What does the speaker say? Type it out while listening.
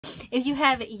If you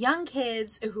have young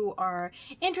kids who are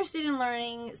interested in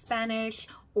learning Spanish,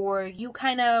 or you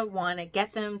kind of want to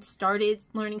get them started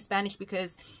learning Spanish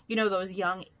because, you know, those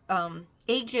young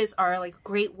ages are like a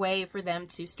great way for them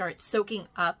to start soaking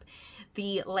up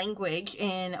the language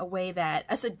in a way that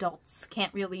us adults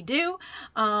can't really do,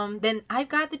 then I've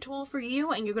got the tool for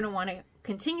you, and you're going to want to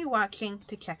continue watching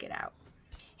to check it out.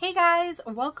 Hey guys,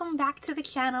 welcome back to the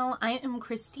channel. I am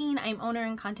Christine. I'm owner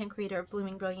and content creator of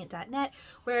bloomingbrilliant.net,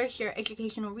 where I share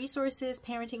educational resources,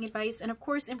 parenting advice, and of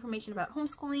course information about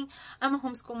homeschooling. I'm a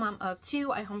homeschool mom of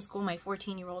two. I homeschool my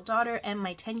 14-year-old daughter and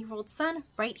my 10-year-old son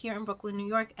right here in Brooklyn, New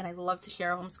York, and I love to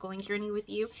share a homeschooling journey with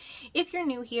you. If you're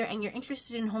new here and you're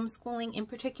interested in homeschooling in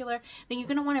particular, then you're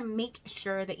going to want to make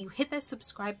sure that you hit that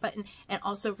subscribe button and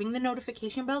also ring the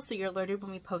notification bell so you're alerted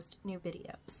when we post new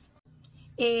videos.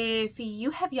 If you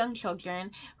have young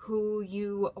children who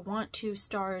you want to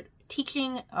start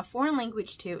teaching a foreign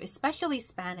language to, especially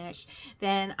Spanish,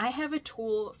 then I have a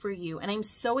tool for you, and I'm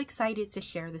so excited to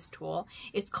share this tool.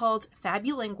 It's called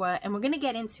FabuLingua, and we're going to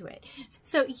get into it.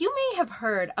 So you may have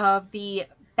heard of the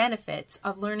benefits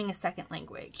of learning a second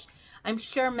language. I'm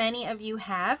sure many of you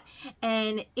have,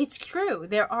 and it's true.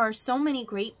 There are so many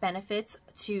great benefits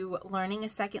to learning a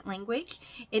second language.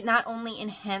 It not only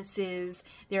enhances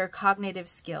their cognitive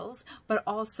skills, but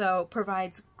also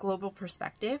provides global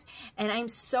perspective. And I'm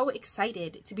so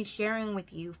excited to be sharing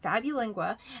with you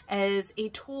FabuLingua as a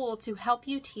tool to help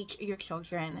you teach your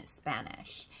children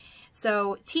Spanish.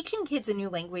 So teaching kids a new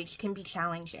language can be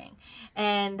challenging,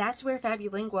 and that's where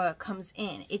FabuLingua comes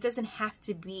in. It doesn't have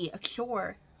to be a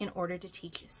chore in order to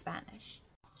teach Spanish.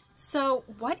 So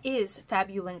what is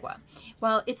FabuLingua?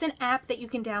 Well, it's an app that you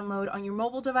can download on your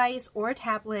mobile device or a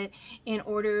tablet in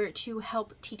order to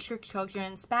help teach your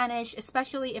children Spanish,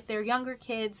 especially if they're younger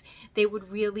kids. They would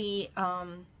really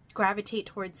gravitate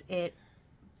towards it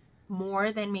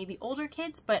more than maybe older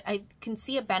kids, but I can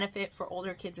see a benefit for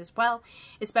older kids as well,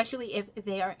 especially if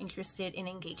they are interested in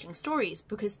engaging stories,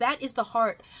 because that is the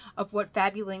heart of what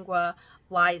FabuLingua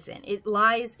lies in. It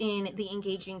lies in the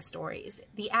engaging stories.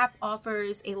 The app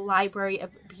offers a library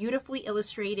of beautifully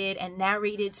illustrated and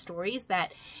narrated stories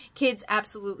that kids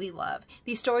absolutely love.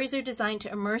 These stories are designed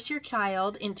to immerse your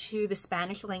child into the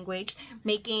Spanish language,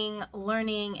 making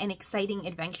learning an exciting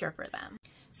adventure for them.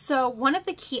 So one of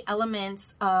the key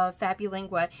elements of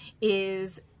FabuLingua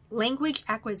is language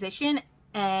acquisition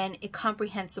and a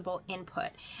comprehensible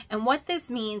input. And what this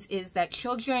means is that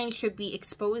children should be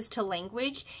exposed to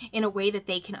language in a way that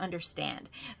they can understand.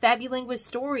 FabuLingua's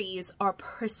stories are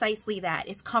precisely that.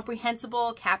 It's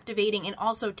comprehensible, captivating, and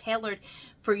also tailored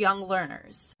for young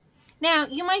learners. Now,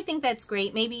 you might think that's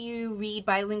great. Maybe you read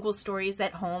bilingual stories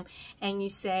at home and you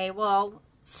say, well,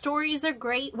 stories are a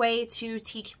great way to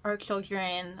teach our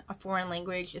children a foreign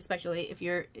language, especially if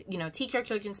you're, teach our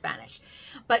children Spanish.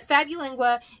 But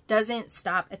FabuLingua doesn't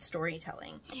stop at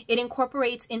storytelling. It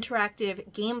incorporates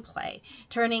interactive gameplay,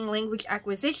 turning language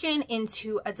acquisition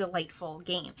into a delightful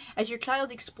game. As your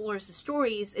child explores the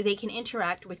stories, they can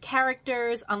interact with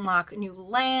characters, unlock new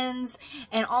lands,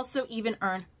 and also even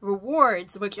earn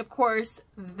rewards, which of course,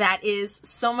 that is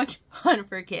so much fun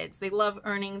for kids. They love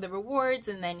earning the rewards,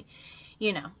 and then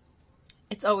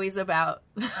it's always about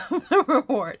the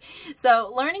reward.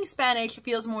 So learning Spanish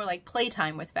feels more like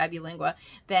playtime with FabuLingua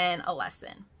than a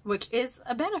lesson, which is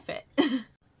a benefit.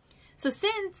 So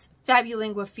since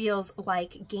FabuLingua feels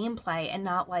like gameplay and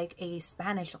not like a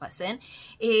Spanish lesson,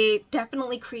 it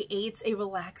definitely creates a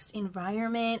relaxed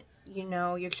environment.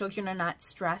 Your children are not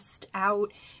stressed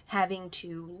out having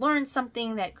to learn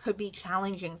something that could be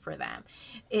challenging for them.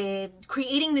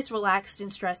 Creating this relaxed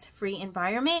and stress-free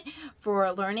environment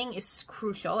for learning is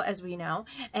crucial, as we know,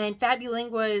 and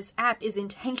FabuLingua's app is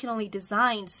intentionally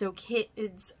designed so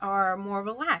kids are more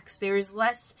relaxed. There's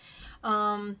less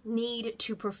need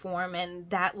to perform, and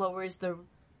that lowers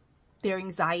their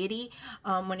anxiety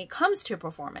when it comes to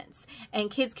performance. And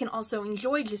kids can also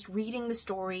enjoy just reading the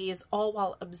stories all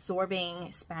while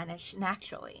absorbing Spanish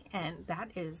naturally, and that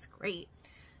is great.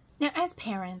 Now, as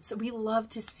parents, we love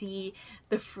to see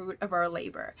the fruit of our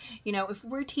labor. If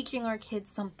we're teaching our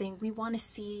kids something, we want to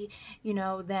see,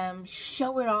 them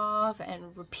show it off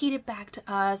and repeat it back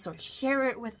to us or share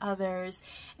it with others.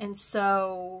 And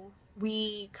so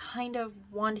we kind of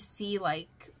want to see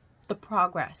like the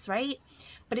progress, right?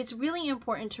 But it's really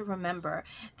important to remember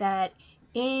that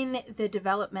in the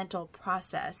developmental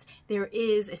process, there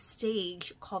is a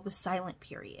stage called the silent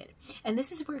period. And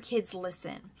this is where kids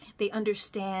listen, they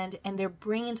understand, and their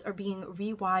brains are being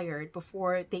rewired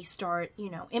before they start,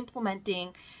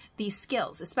 implementing these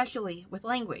skills, especially with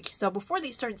language. So before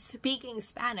they start speaking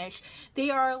Spanish, they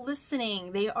are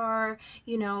listening, they are,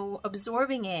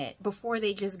 absorbing it before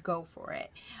they just go for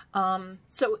it.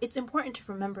 So it's important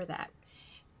to remember that.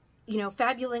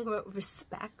 FabuLingua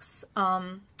respects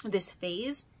this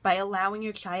phase by allowing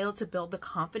your child to build the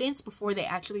confidence before they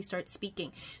actually start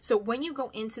speaking. So when you go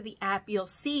into the app, you'll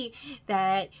see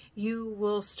that you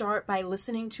will start by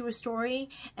listening to a story,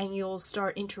 and you'll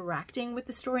start interacting with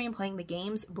the story and playing the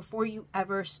games before you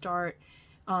ever start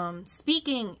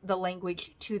speaking the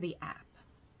language to the app.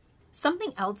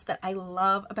 Something else that I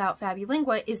love about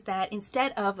FabuLingua is that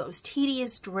instead of those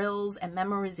tedious drills and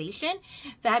memorization,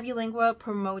 FabuLingua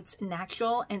promotes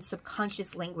natural and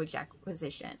subconscious language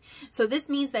acquisition. So this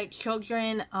means that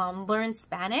children learn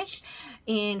Spanish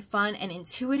in fun and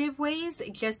intuitive ways,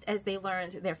 just as they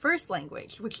learned their first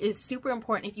language, which is super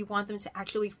important if you want them to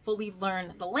actually fully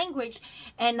learn the language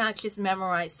and not just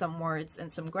memorize some words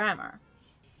and some grammar.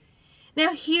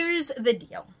 Now here's the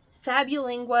deal.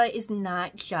 FabuLingua is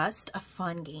not just a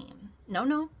fun game.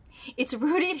 No. It's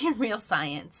rooted in real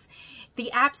science.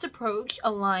 The app's approach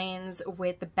aligns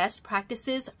with the best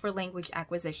practices for language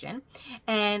acquisition,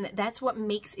 and that's what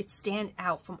makes it stand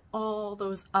out from all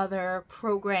those other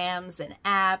programs and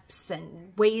apps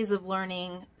and ways of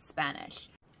learning Spanish.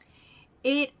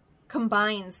 It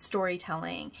combines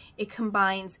storytelling, it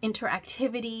combines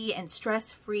interactivity and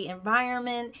stress-free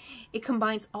environment, it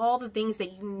combines all the things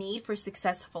that you need for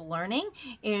successful learning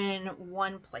in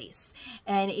one place,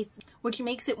 and which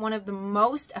makes it one of the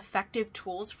most effective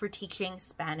tools for teaching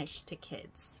Spanish to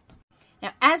kids.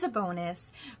 Now, as a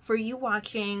bonus for you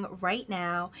watching right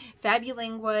now,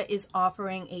 FabuLingua is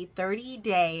offering a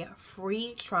 30-day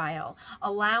free trial,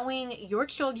 allowing your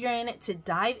children to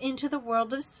dive into the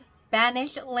world of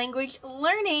Spanish language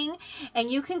learning,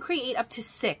 and you can create up to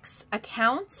 6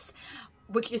 accounts,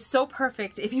 which is so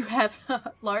perfect if you have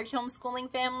a large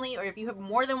homeschooling family or if you have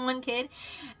more than one kid,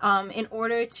 in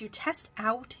order to test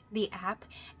out the app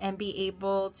and be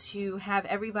able to have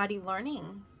everybody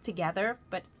learning together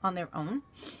but on their own,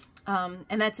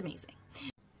 and that's amazing.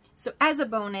 So as a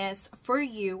bonus for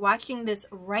you watching this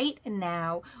right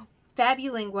now,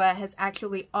 FabuLingua has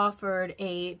actually offered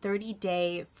a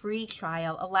 30-day free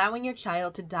trial, allowing your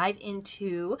child to dive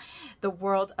into the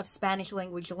world of Spanish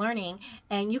language learning,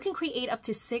 and you can create up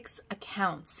to 6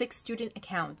 accounts, 6 student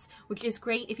accounts, which is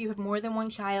great if you have more than one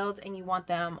child and you want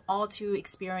them all to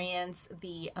experience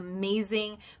the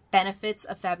amazing benefits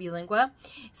of FabuLingua.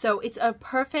 So it's a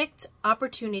perfect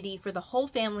opportunity for the whole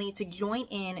family to join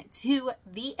in to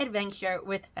the adventure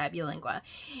with FabuLingua.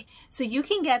 So you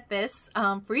can get this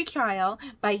free trial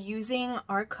by using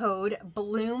our code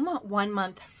BLOOM 1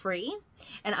 month free,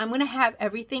 and I'm going to have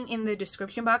everything in the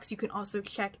description box. You can also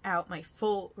check out my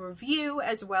full review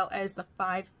as well as the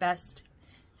 5 best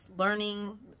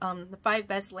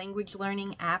language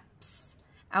learning apps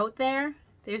out there.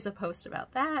 There's a post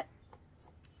about that.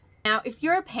 Now, if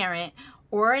you're a parent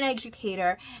or an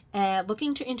educator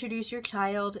looking to introduce your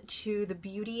child to the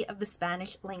beauty of the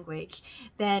Spanish language,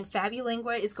 then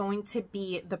FabuLingua is going to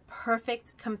be the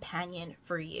perfect companion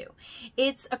for you.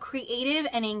 It's a creative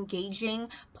and engaging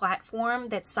platform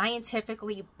that's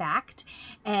scientifically backed,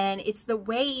 and it's the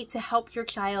way to help your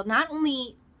child not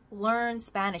only learn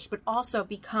Spanish, but also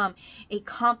become a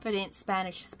confident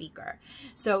Spanish speaker.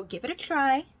 So give it a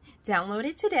try, download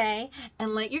it today,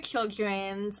 and let your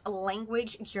children's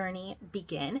language journey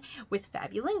begin with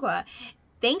FabuLingua.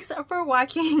 Thanks for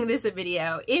watching this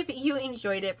video. If you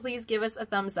enjoyed it, please give us a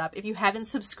thumbs up. If you haven't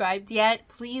subscribed yet,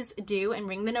 please do, and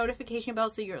ring the notification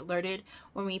bell so you're alerted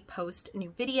when we post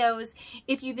new videos.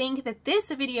 If you think that this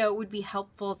video would be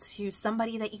helpful to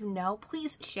somebody that you know,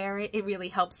 please share it. It really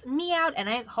helps me out, and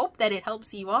I hope that it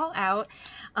helps you all out.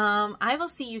 I will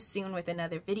see you soon with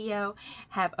another video.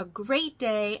 Have a great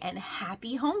day and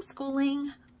happy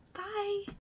homeschooling. Bye.